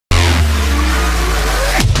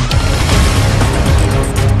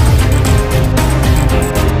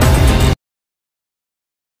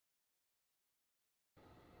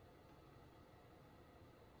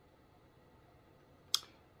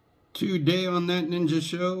Today on That Ninja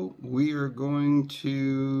Show, we are going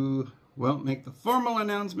to, make the formal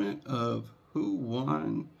announcement of who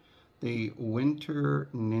won the Winter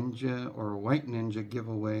Ninja or White Ninja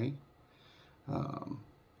giveaway.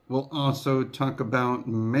 We'll also talk about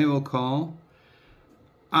mail call.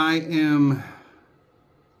 I am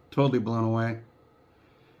totally blown away.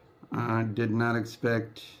 I did not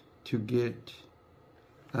expect to get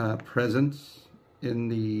presents in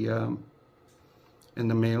the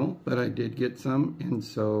mail, but I did get some, and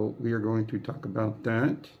so we are going to talk about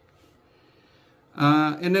that.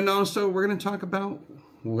 And then also we're going to talk about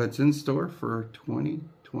what's in store for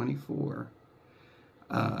 2024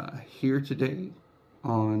 here today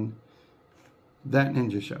on That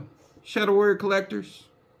Ninja Show. Shadow Warrior Collectors,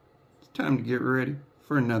 it's time to get ready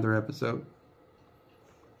for another episode.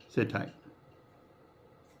 Sit tight.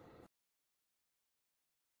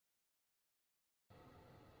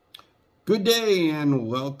 Good day and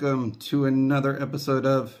welcome to another episode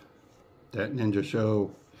of That Ninja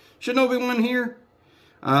Show. Shinobi One here.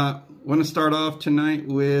 Want to start off tonight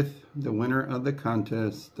with the winner of the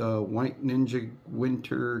contest, the White Ninja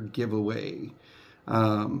Winter giveaway.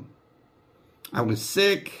 I was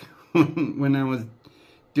sick when I was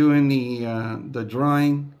doing the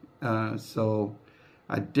drawing, so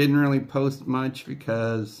I didn't really post much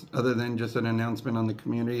because other than just an announcement on the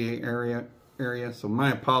community area, so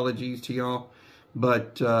my apologies to y'all,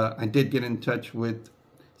 but I did get in touch with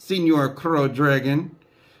Senor Crow Dragon.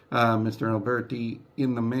 Mr. Alberti,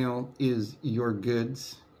 in the mail is your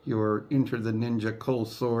goods, your Enter the Ninja Cold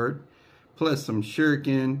Sword, plus some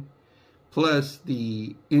shuriken, plus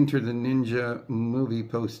the Enter the Ninja movie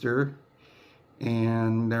poster,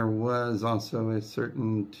 and there was also a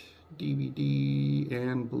certain DVD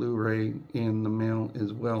and Blu-ray in the mail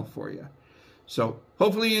as well for you. So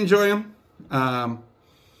hopefully you enjoy them. I'm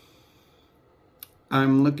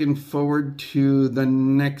looking forward to the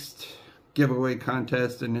next giveaway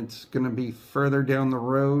contest, and it's going to be further down the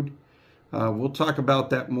road. We'll talk about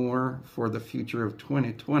that more for the future of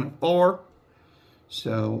 2024.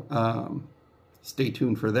 So stay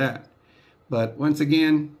tuned for that. But once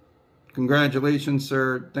again, congratulations,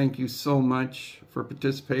 sir. Thank you so much for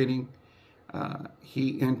participating.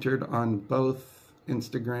 He entered on both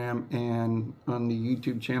Instagram and on the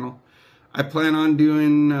YouTube channel. I plan on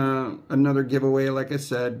doing another giveaway, like I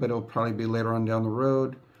said, but it'll probably be later on down the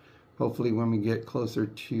road. Hopefully when we get closer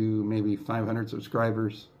to maybe 500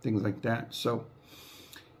 subscribers, things like that. So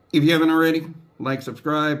if you haven't already, like,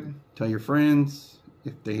 subscribe, tell your friends.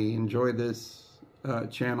 If they enjoy this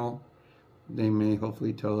channel, they may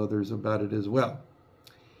hopefully tell others about it as well.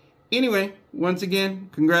 Anyway, once again,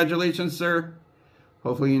 congratulations, sir.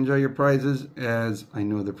 Hopefully you enjoy your prizes, as I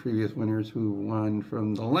know the previous winners who won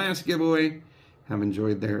from the last giveaway have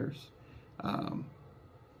enjoyed theirs. I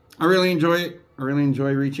really enjoy it. I really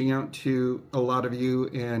enjoy reaching out to a lot of you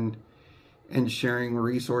and sharing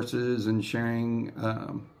resources and sharing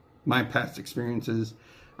my past experiences.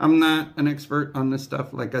 I'm not an expert on this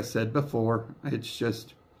stuff, like I said before. It's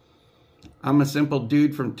just, I'm a simple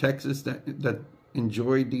dude from Texas that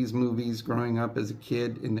enjoyed these movies growing up as a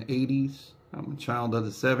kid in the 80s. I'm a child of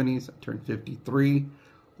the 70s. I turned 53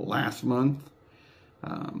 last month.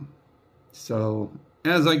 So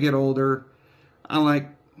as I get older, I like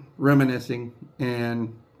reminiscing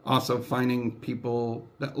and also finding people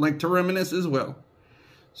that like to reminisce as well.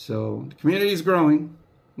 So the community is growing.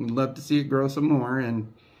 We'd love to see it grow some more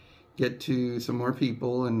and get to some more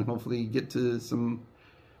people, and hopefully get to some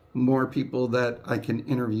more people that I can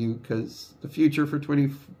interview, because the future for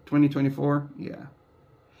 2024, yeah.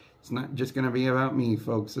 It's not just going to be about me,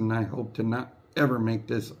 folks, and I hope to not ever make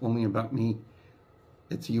this only about me.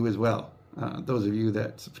 It's you as well. Those of you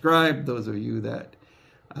that subscribe, those of you that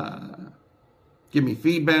give me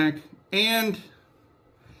feedback, and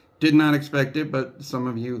did not expect it, but some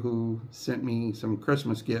of you who sent me some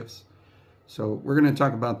Christmas gifts. So we're going to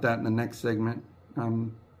talk about that in the next segment.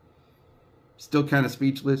 Still kind of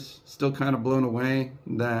speechless, still kind of blown away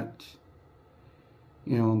that,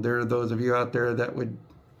 you know, there are those of you out there that would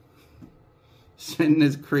send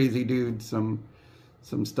this crazy dude some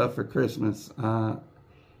stuff for Christmas.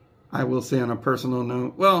 I will say on a personal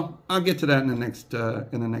note, well, I'll get to that in the next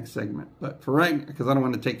segment. But for right, because I don't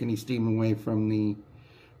want to take any steam away from the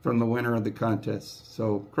winner of the contest.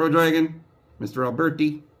 So Crow Dragon, Mr.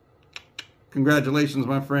 Alberti, congratulations,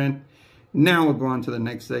 my friend. Now we'll go on to the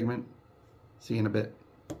next segment. See you in a bit.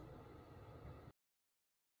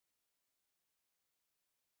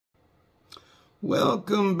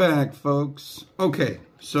 Welcome back, folks. Okay,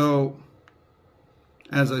 so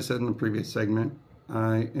as I said in the previous segment,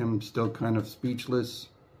 I am still kind of speechless.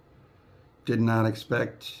 Did not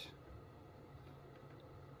expect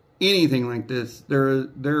anything like this.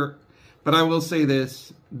 But I will say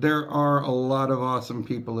this, there are a lot of awesome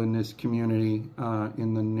people in this community,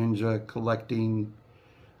 in the ninja collecting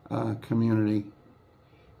community.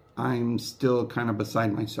 I'm still kind of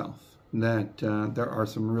beside myself that there are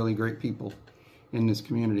some really great people in this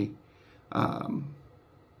community.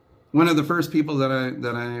 One of the first people that I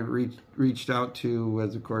reached out to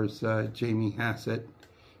was, of course, Jamie Hassett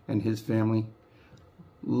and his family.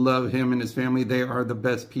 Love him and his family. They are the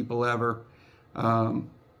best people ever.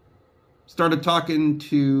 Started talking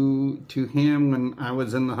to him when I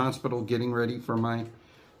was in the hospital getting ready for my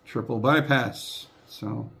triple bypass.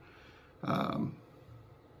 So,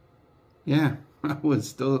 yeah, I was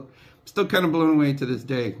still kind of blown away to this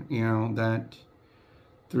day, you know, that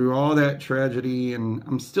through all that tragedy, and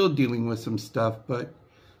I'm still dealing with some stuff, but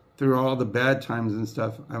through all the bad times and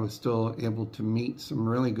stuff, I was still able to meet some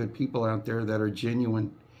really good people out there that are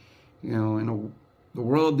genuine. You know, in the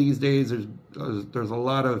world these days, there's a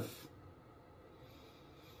lot of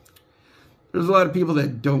people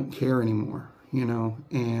that don't care anymore, you know,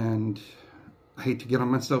 and I hate to get on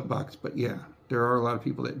my soapbox, but yeah, there are a lot of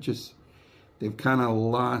people that just, they've kind of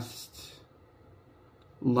lost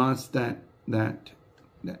that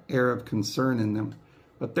air of concern in them.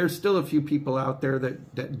 But there's still a few people out there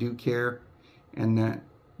that do care and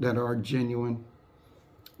that are genuine.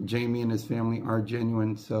 Jamie and his family are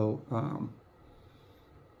genuine. So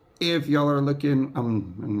if y'all are looking,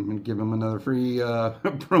 I'm going to give him another free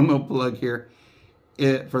promo plug here.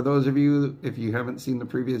 For those of you, if you haven't seen the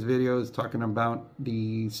previous videos talking about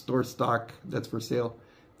the store stock that's for sale,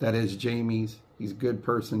 that is Jamie's. He's a good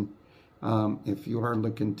person. If you are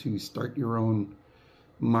looking to start your own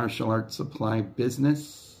martial arts supply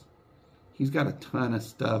business, he's got a ton of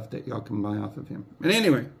stuff that y'all can buy off of him. But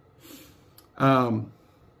anyway,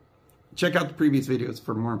 check out the previous videos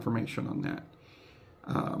for more information on that.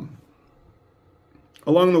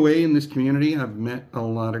 Along the way in this community, I've met a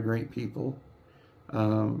lot of great people.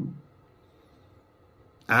 Out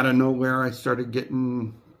of nowhere, I started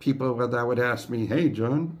getting people that would ask me, "Hey,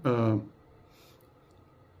 John,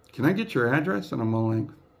 can I get your address?" And I'm all like,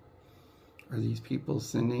 are these people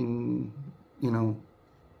sending, you know,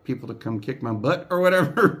 people to come kick my butt or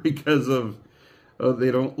whatever because of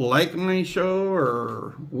they don't like my show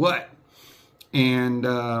or what? And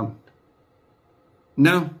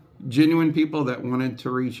no, genuine people that wanted to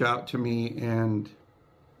reach out to me and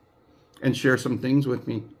share some things with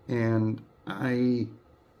me. And I'm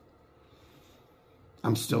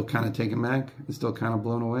still kind of taken back. I'm still kind of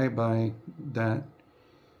blown away by that.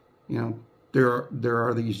 You know, there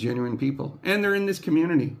are these genuine people, and they're in this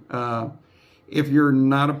community. If you're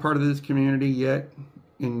not a part of this community yet,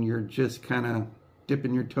 and you're just kind of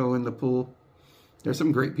dipping your toe in the pool, there's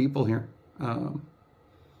some great people here.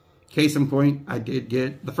 Case in point, I did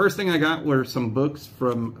get, the first thing I got were some books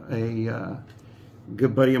from a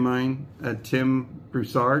good buddy of mine, Tim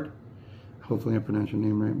Broussard. Hopefully I pronounced your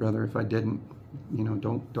name right, brother. If I didn't, you know,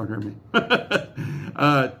 don't hurt me.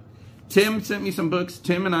 Tim sent me some books.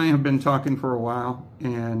 Tim and I have been talking for a while,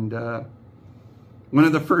 and one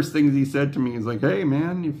of the first things he said to me is like, "Hey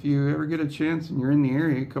man, if you ever get a chance and you're in the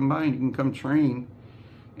area, come by and you can come train."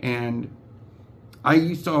 And I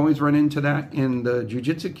used to always run into that in the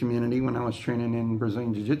jiu-jitsu community when I was training in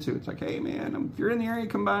Brazilian jiu-jitsu. It's like, "Hey man, if you're in the area,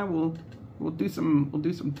 come by. We'll do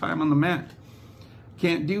some time on the mat."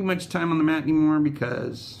 Can't do much time on the mat anymore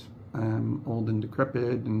because I'm old and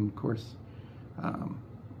decrepit, and of course,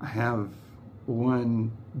 I have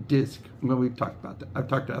one disc. Well, we've talked about that. I've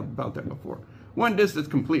talked about that before. One disc that's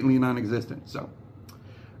completely non-existent. So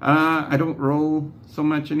I don't roll so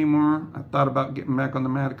much anymore. I thought about getting back on the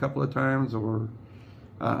mat a couple of times, or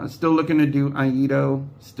still looking to do Aikido.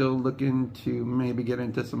 Still looking to maybe get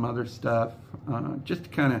into some other stuff, just to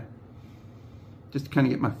kind of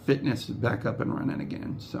get my fitness back up and running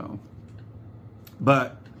again. So,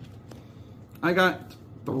 but I got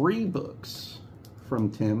 3 books from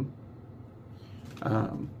Tim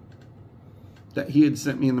that he had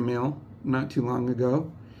sent me in the mail not too long ago,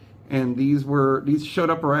 and these showed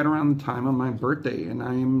up right around the time of my birthday, and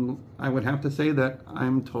I would have to say that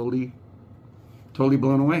I'm totally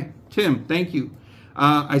blown away. Tim, thank you.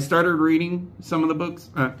 I started reading some of the books.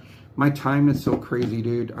 My time is so crazy,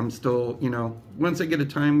 dude. I'm still, you know, once I get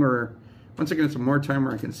some more time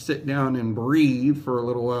where I can sit down and breathe for a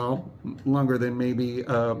little while, longer than maybe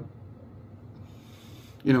 20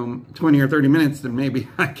 or 30 minutes, then maybe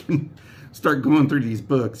I can start going through these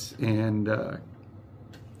books. And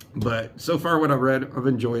but so far what I've read, I've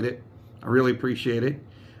enjoyed it. I really appreciate it.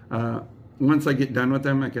 Once I get done with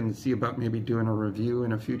them, I can see about maybe doing a review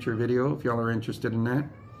in a future video if y'all are interested in that.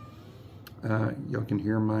 You can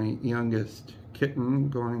hear my youngest kitten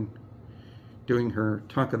doing her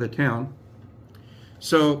talk of the town.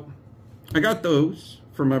 So I got those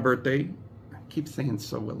for my birthday. I keep saying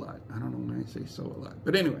so a lot. I don't know why I say so a lot.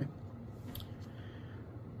 But anyway,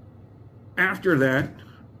 after that,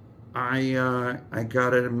 I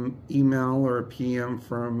got an email or a PM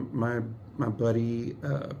from my buddy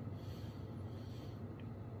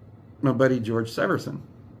George Severson,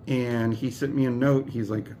 and he sent me a note. He's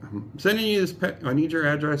like, "I'm sending you this. I need your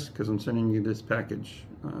address because I'm sending you this package."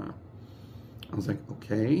 I was like,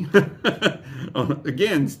 "Okay."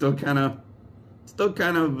 Again, still kind of,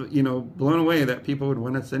 you know, blown away that people would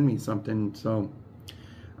want to send me something. So,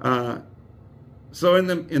 in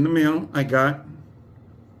the mail, I got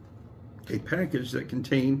a package that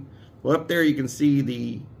contained, well, up there you can see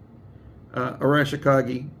the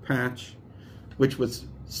Arashikage patch, which was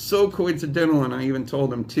so coincidental, and I even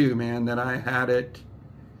told him too, man, that I had it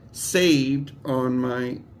saved on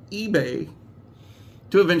my eBay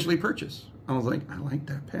to eventually purchase. I was like, I like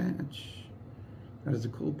that patch. That is a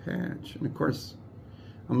cool patch. And of course,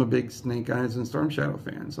 I'm a big Snake Eyes and Storm Shadow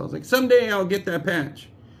fan, so I was like, someday I'll get that patch.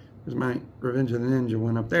 There's my Revenge of the Ninja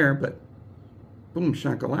one up there, but boom,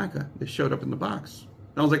 shakalaka, they showed up in the box.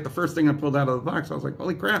 That was like the first thing I pulled out of the box. I was like,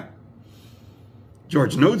 holy crap,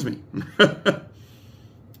 George knows me.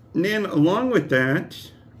 And then along with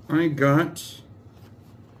that, I got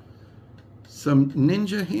some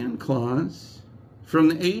Ninja hand claws from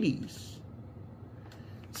the 80s.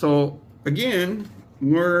 So again,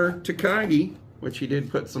 more Takagi, which he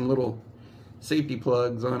did put some little safety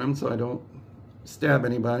plugs on them so I don't stab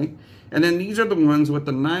anybody. And then these are the ones with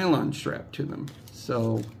the nylon strap to them.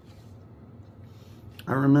 So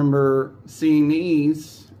I remember seeing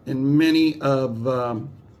these in many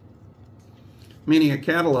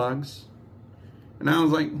catalogs, and I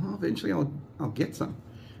was like, well, eventually I'll get some.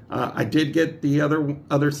 I did get the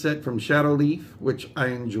other set from Shadow Leaf, which I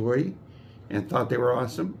enjoy and thought they were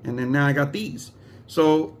awesome. And then now I got these.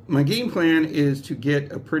 So my game plan is to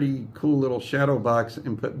get a pretty cool little shadow box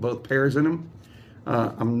and put both pairs in them.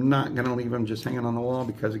 I'm not going to leave them just hanging on the wall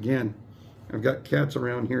because, again, I've got cats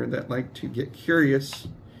around here that like to get curious.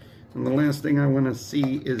 And the last thing I want to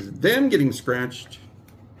see is them getting scratched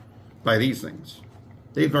by these things.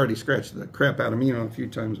 They've already scratched the crap out of me a few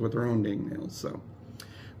times with their own dang nails. So,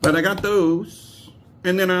 but I got those.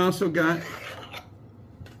 And then I also got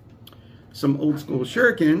some old school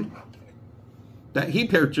shuriken that he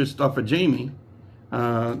purchased off of Jamie.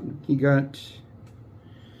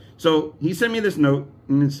 So he sent me this note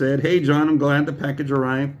and it said, "Hey John, I'm glad the package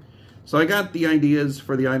arrived. So I got the ideas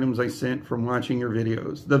for the items I sent from watching your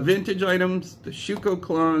videos. The vintage items, the Shuko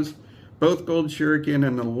claws, both gold shuriken,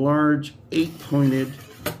 and the large 8-pointed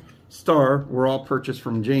star were all purchased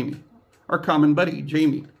from Jamie, our common buddy,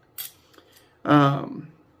 Jamie.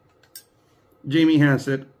 Jamie has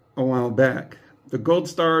it a while back. The gold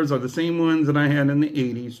stars are the same ones that I had in the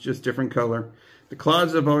 80s, just different color. The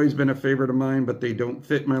claws have always been a favorite of mine, but they don't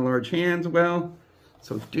fit my large hands well.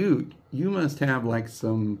 So, dude, you must have like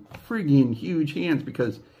some friggin' huge hands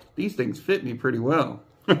because these things fit me pretty well."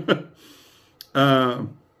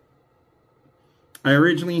 I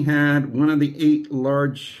originally had one of the 8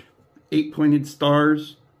 large 8-pointed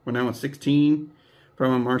stars when I was 16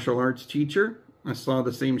 from a martial arts teacher. I saw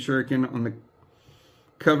the same shuriken on the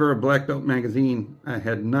cover of Black Belt magazine. I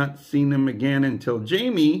had not seen them again until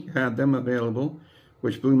Jamie had them available,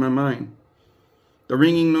 which blew my mind. The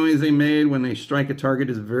ringing noise they made when they strike a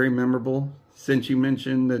target is very memorable. Since you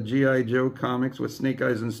mentioned the G.I. Joe comics with Snake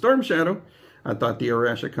Eyes and Storm Shadow, I thought the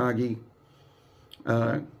Arashikage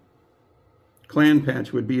clan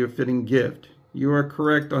patch would be a fitting gift. You are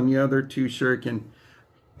correct on the other 2 shuriken,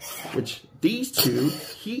 which these 2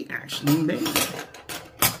 he actually made.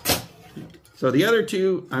 So the other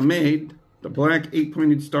 2 I made. The black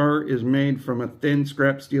 8-pointed star is made from a thin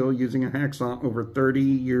scrap steel using a hacksaw over 30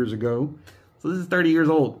 years ago. So this is 30 years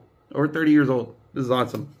old, or 30 years old. This is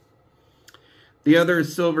awesome. The other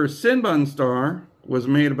silver Sinbon star was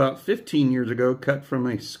made about 15 years ago, cut from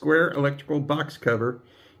a square electrical box cover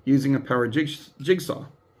using a power jigsaw.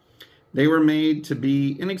 They were made to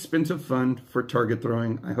be inexpensive fun for target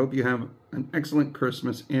throwing. I hope you have an excellent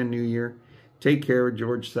Christmas and New Year. Take care,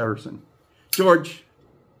 George Severson. George,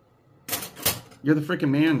 you're the freaking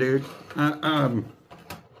man, dude.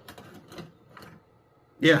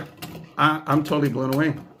 Yeah, I'm totally blown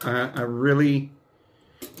away. I really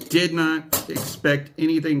did not expect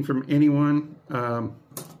anything from anyone.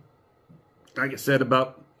 Like I said,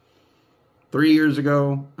 about 3 years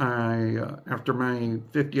ago, after my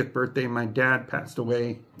 50th birthday, my dad passed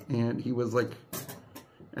away, and he was like,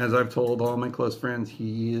 as I've told all my close friends,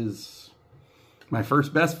 he is my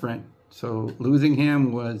first best friend. So losing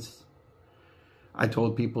him was, I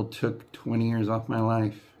told people, took 20 years off my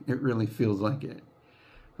life. It really feels like it.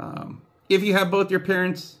 If you have both your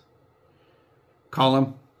parents, call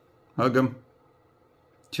them, hug them,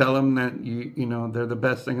 tell them that you know they're the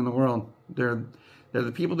best thing in the world. They're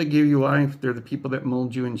the people that give you life. They're the people that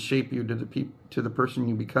mold you and shape you to the person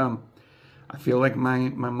you become. I feel like my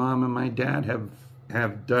mom and my dad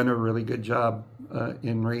have done a really good job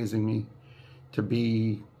in raising me to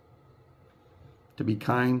be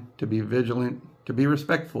kind, to be vigilant, to be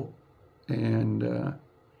respectful, and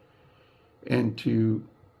to,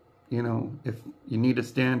 you know, if you need to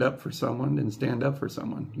stand up for someone, then stand up for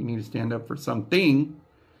someone. You need to stand up for something,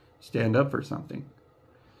 stand up for something.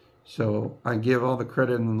 So I give all the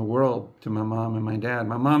credit in the world to my mom and my dad.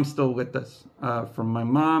 My mom's still with us. From my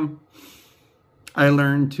mom, I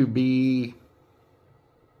learned to be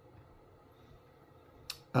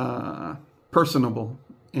personable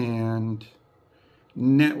and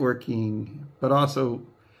networking, but also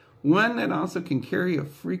one that also can carry a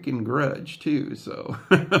freaking grudge too. So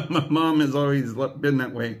my mom has always been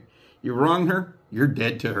that way. You wrong her, you're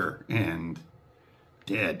dead to her, and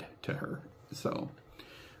dead to her. So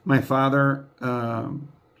my father,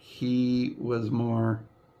 he was more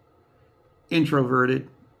introverted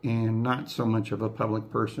and not so much of a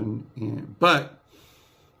public person, but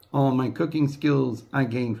all my cooking skills I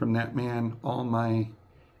gained from that man. All my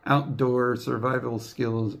outdoor survival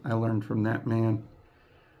skills I learned from that man.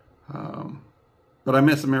 But I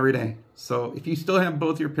miss him every day. So if you still have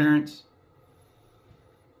both your parents,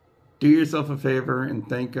 do yourself a favor and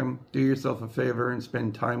thank them. Do yourself a favor and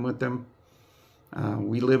spend time with them.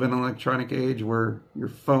 We live in an electronic age where your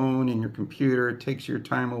phone and your computer takes your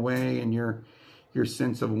time away, and your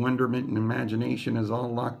sense of wonderment and imagination is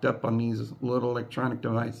all locked up on these little electronic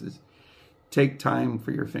devices. Take time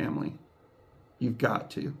for your family. You've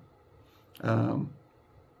got to.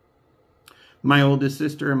 My oldest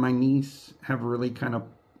sister and my niece have really kind of,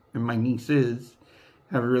 and my nieces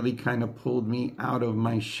have really kind of pulled me out of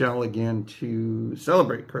my shell again to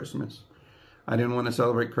celebrate Christmas. I didn't want to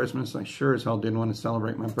celebrate Christmas. I sure as hell didn't want to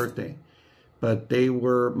celebrate my birthday. But they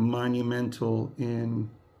were monumental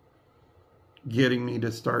in getting me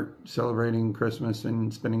to start celebrating Christmas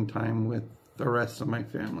and spending time with the rest of my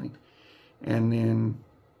family. And then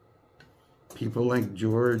people like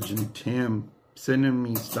George and Tim sending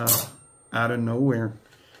me stuff out of nowhere,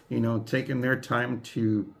 you know, taking their time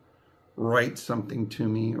to write something to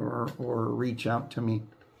me or reach out to me.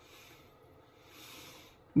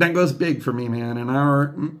 That goes big for me, man, and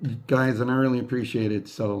our guys, and I really appreciate it.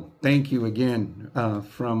 So thank you again,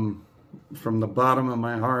 from the bottom of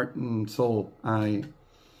my heart and soul. I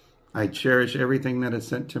cherish everything that is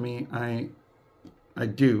sent to me. I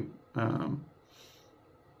do. You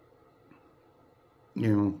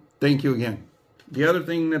know, thank you again. The other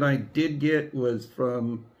thing that I did get was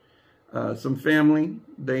from some family.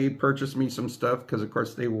 They purchased me some stuff because, of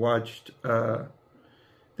course, they watched one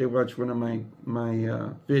of my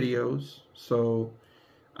videos. So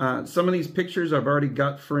some of these pictures I've already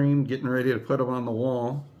got framed, getting ready to put them on the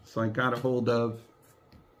wall. So I got a hold of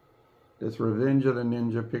this Revenge of the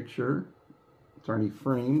Ninja picture. It's already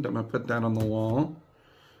framed. I'm going to put that on the wall.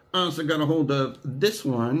 I also got a hold of this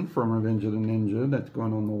one from Revenge of the Ninja that's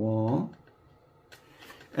going on the wall.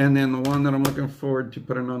 And then the one that I'm looking forward to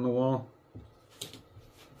putting on the wall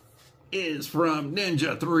is from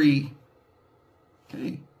Ninja 3.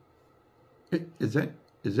 Okay. Is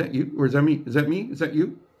that you? Or is that me? Is that me? Is that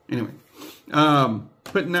you? Anyway.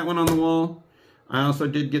 Putting that one on the wall. I also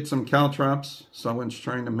did get some caltrops. Someone's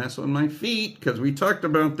trying to mess with my feet because we talked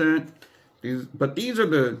about that. These are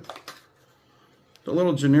the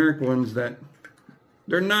little generic ones that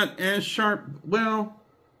they're not as sharp. Well,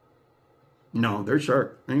 no, they're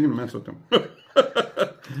sharp. I ain't gonna mess with them.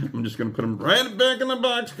 I'm just gonna put them right back in the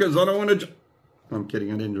box because I don't want to. I'm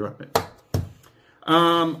kidding. I didn't drop it.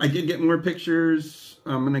 I did get more pictures.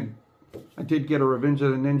 I did get a Revenge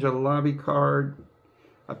of the Ninja lobby card.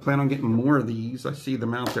 I plan on getting more of these. I see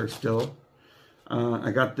them out there still.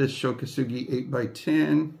 I got this Shokasugi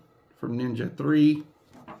 8x10 from Ninja 3.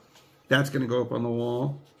 That's going to go up on the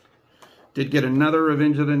wall. Did get another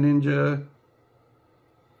Revenge of the Ninja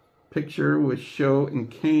picture with Sho and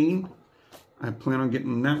Kane. I plan on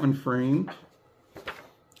getting that one framed.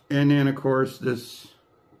 And then, of course, this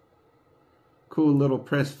cool little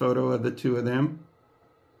press photo of the two of them.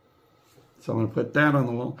 So I'm going to put that on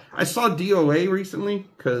the wall. I saw DOA recently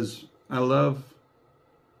because I love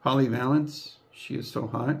Holly Valance. She is so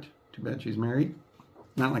hot. Too bad she's married.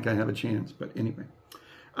 Not like I have a chance, but anyway.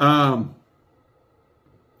 And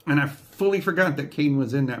I fully forgot that Kane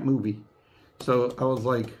was in that movie. So I was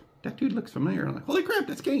like, that dude looks familiar. I'm like, holy crap,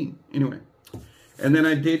 that's Kane. Anyway. And then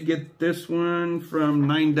I did get this one from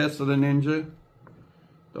 9 Deaths of the Ninja.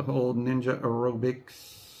 The whole ninja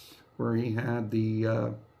aerobics, where he had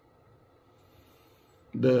the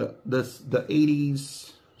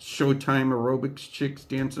 80s Showtime aerobics chicks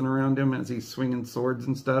dancing around him as he's swinging swords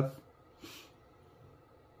and stuff.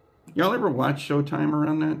 Y'all ever watch Showtime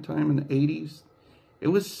around that time in the 80s? It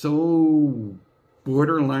was so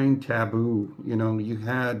borderline taboo. You know, you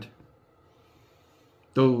had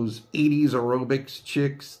those 80s aerobics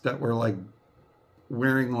chicks that were like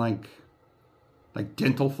wearing like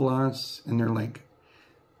dental floss, and they're like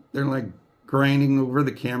grinding over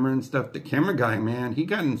the camera and stuff. The camera guy, man, he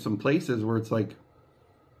got in some places where it's like,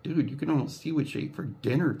 dude, you can almost see what you ate for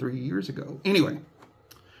dinner 3 years ago. Anyway,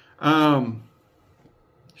 Showtime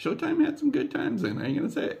had some good times in. I ain't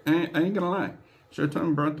gonna say it. I ain't gonna lie.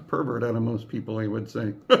 Showtime brought the pervert out of most people, I would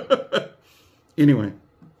say. Anyway,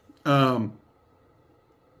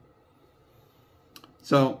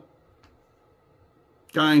 so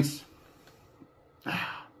guys,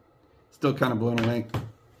 still kind of blown away.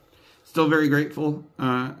 Still very grateful.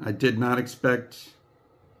 I did not expect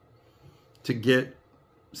to get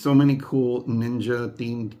so many cool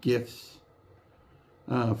ninja-themed gifts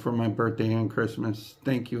for my birthday and Christmas.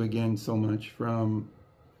 Thank you again so much from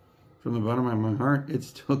the bottom of my heart. It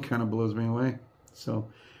still kind of blows me away. So,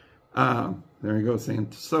 there we go,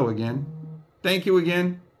 saying so again. Thank you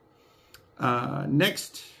again.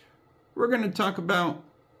 Next, we're going to talk about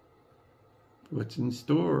what's in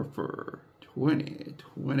store for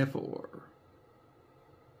 2024.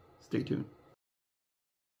 Stay tuned.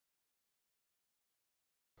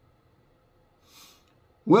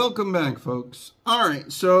 Welcome back, folks. All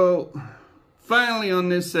right, so finally on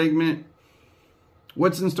this segment,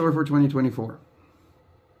 what's in store for 2024?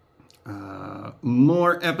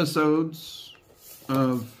 More episodes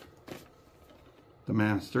of The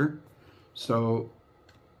Master. So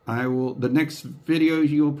the next video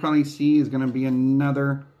you'll probably see is going to be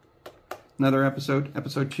another episode,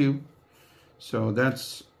 episode 2. So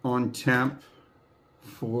that's on tap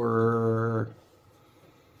for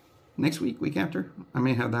next week after. I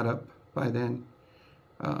may have that up by then.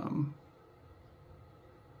 I'm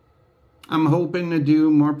hoping to do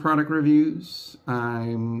more product reviews.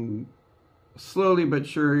 I'm slowly but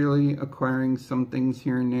surely acquiring some things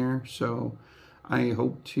here and there. So I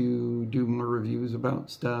hope to do more reviews about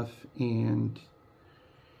stuff and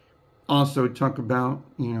also talk about,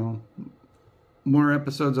 you know, more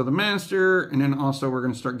episodes of The Master. And then also we're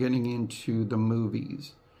going to start getting into the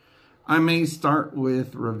movies. I may start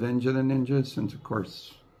with Revenge of the Ninja, since of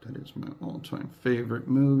course that is my all-time favorite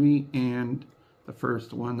movie and the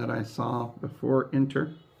first one that I saw before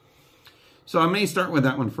Enter. So I may start with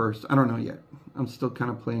that one first. I don't know yet. I'm still kind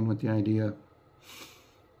of playing with the idea.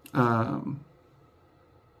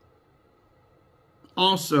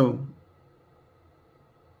 Also,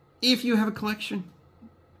 if you have a collection,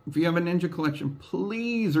 if you have a ninja collection,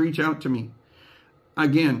 please reach out to me.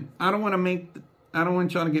 Again, I don't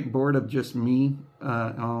want y'all to get bored of just me.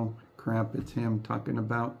 Oh crap, it's him talking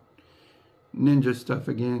about ninja stuff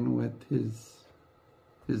again with his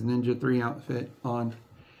Ninja 3 outfit on.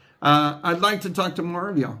 I'd like to talk to more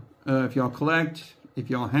of y'all. If y'all collect, if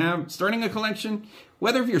y'all have starting a collection,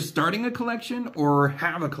 whether if you're starting a collection or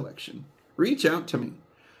have a collection, reach out to me.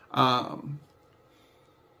 I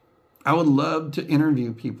would love to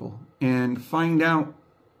interview people and find out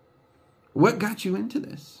what got you into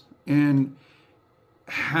this, and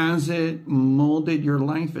has it molded your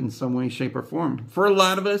life in some way, shape, or form? For a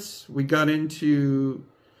lot of us, we got into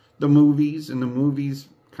the movies, and the movies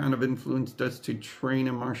kind of influenced us to train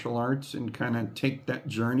in martial arts and kind of take that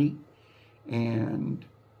journey. And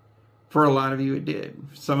for a lot of you, it did.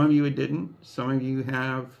 Some of you, it didn't. Some of you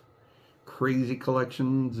have crazy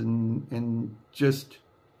collections and just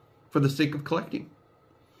for the sake of collecting.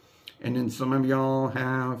 And then some of y'all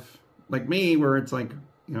have, like me, where it's like,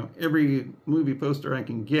 you know, every movie poster I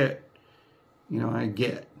can get, you know, I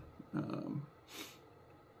get.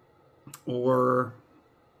 Or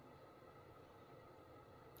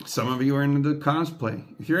some of you are into the cosplay.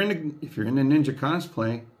 If you're into ninja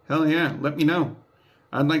cosplay, hell yeah, let me know.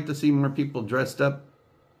 I'd like to see more people dressed up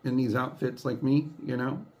in these outfits like me, you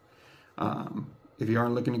know. If you are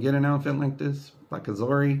looking to get an outfit like this,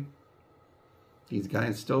 Bakazori, these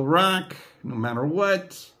guys still rock no matter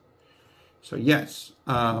what. So yes,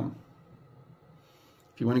 if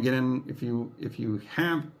you want to get in, if you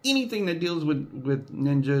have anything that deals with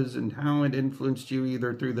ninjas and how it influenced you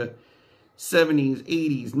either through the 70s,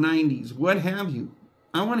 80s, 90s, what have you,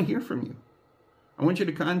 I want to hear from you. I want you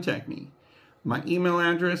to contact me. My email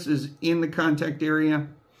address is in the contact area.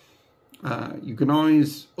 You can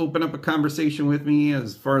always open up a conversation with me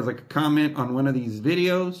as far as like a comment on one of these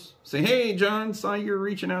videos. Say, hey, John, saw you're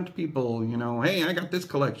reaching out to people. You know, hey, I got this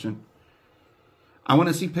collection. I want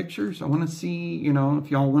to see pictures. I want to see, you know,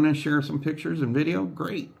 if y'all want to share some pictures and video,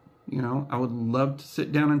 great. You know, I would love to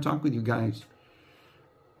sit down and talk with you guys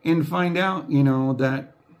and find out, you know,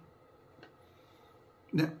 that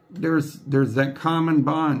there's that common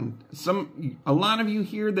bond. A lot of you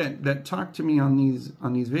here that talk to me on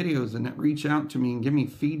these videos and that reach out to me and give me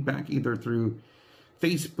feedback either through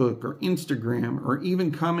Facebook or Instagram or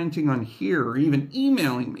even commenting on here or even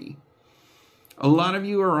emailing me. A lot of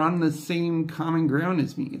you are on the same common ground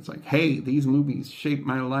as me. It's like, hey, these movies shaped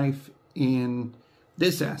my life in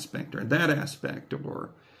this aspect or that aspect, or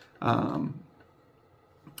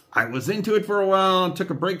I was into it for a while, took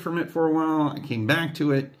a break from it for a while, I came back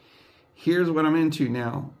to it. Here's what I'm into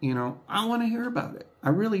now. You know, I want to hear about it. I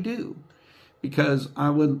really do. Because I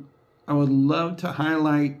would love to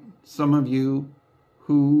highlight some of you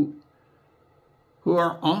who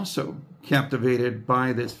are also captivated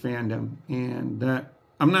by this fandom, and that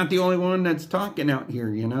I'm not the only one that's talking out here,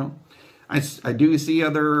 you know. I do see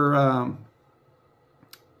other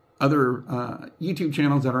YouTube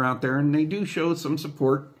channels that are out there, and they do show some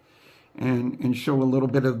support and show a little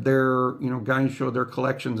bit of their, you know, guys show their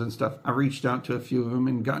collections and stuff. I reached out to a few of them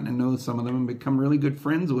and gotten to know some of them and become really good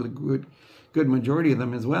friends with a good majority of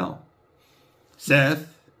them as well.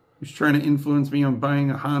 Seth, who's trying to influence me on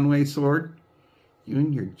buying a Hanwei sword. You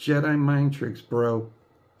and your Jedi mind tricks, bro.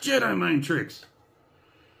 Jedi mind tricks.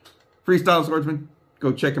 Freestyle Swordsman,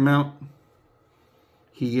 go check him out.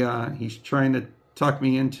 He's trying to talk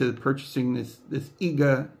me into purchasing this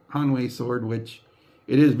Iga Hanwei sword, which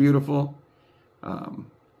it is beautiful.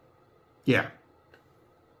 Yeah.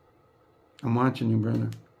 I'm watching you,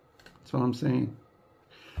 brother. That's all I'm saying.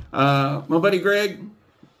 My buddy Greg,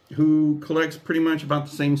 who collects pretty much about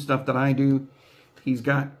the same stuff that I do. He's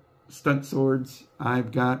got stunt swords.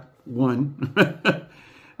 I've got one.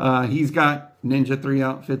 He's got Ninja 3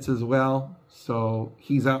 outfits as well. So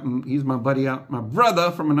he's my buddy out, my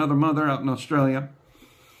brother from another mother out in Australia.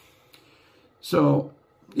 So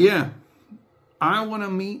yeah, I want to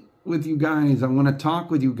meet with you guys. I want to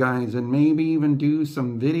talk with you guys and maybe even do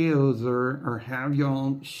some videos or have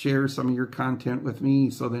y'all share some of your content with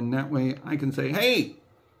me. So then that way I can say, hey,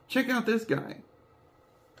 check out this guy,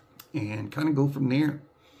 and kind of go from there.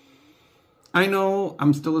 I know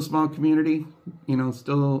I'm still a small community, you know,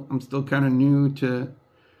 I'm still kind of new to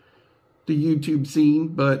the YouTube scene,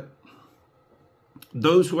 but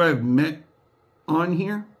those who I've met on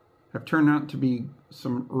here have turned out to be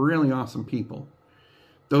some really awesome people.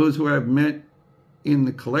 Those who I've met in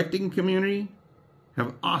the collecting community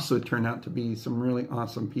have also turned out to be some really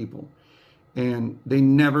awesome people. And they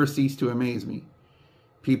never cease to amaze me.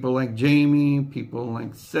 People like Jamie, people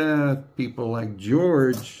like Seth, people like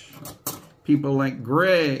George, people like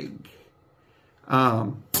Greg.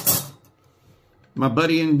 My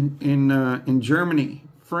buddy in Germany,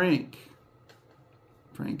 Frank.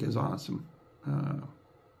 Frank is awesome.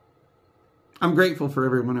 I'm grateful for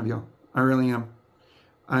every one of y'all. I really am.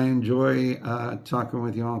 I enjoy talking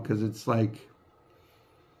with y'all because it's like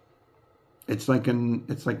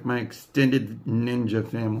my extended ninja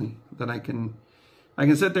family that I can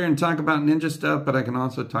sit there and talk about ninja stuff, but I can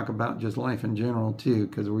also talk about just life in general too,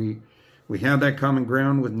 because we have that common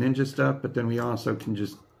ground with ninja stuff, but then we also can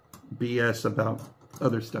just BS about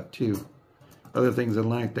other stuff too, other things in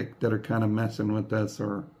life that are kind of messing with us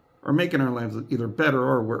or making our lives either better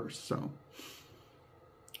or worse. So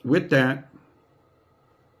with that,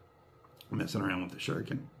 I'm messing around with the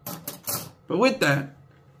shuriken. But with that,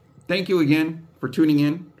 thank you again for tuning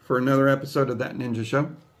in for another episode of That Ninja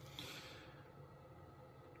Show.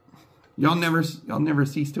 Y'all never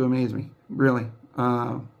cease to amaze me, really.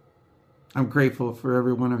 I'm grateful for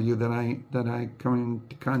every one of you that I come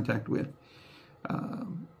into contact with,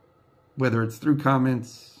 whether it's through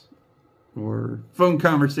comments or phone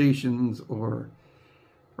conversations or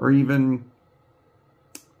even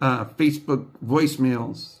Facebook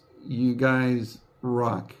voicemails. You guys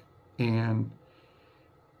rock, and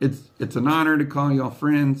it's an honor to call y'all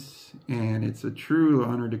friends, and it's a true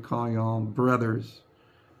honor to call y'all brothers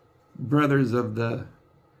of the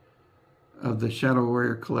Shadow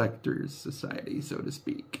Warrior Collectors Society, so to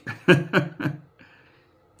speak.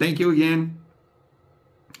 Thank you again.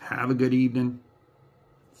 Have a good evening.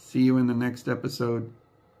 See you in the next episode.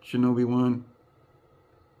 Shinobi 1,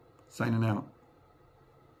 signing out.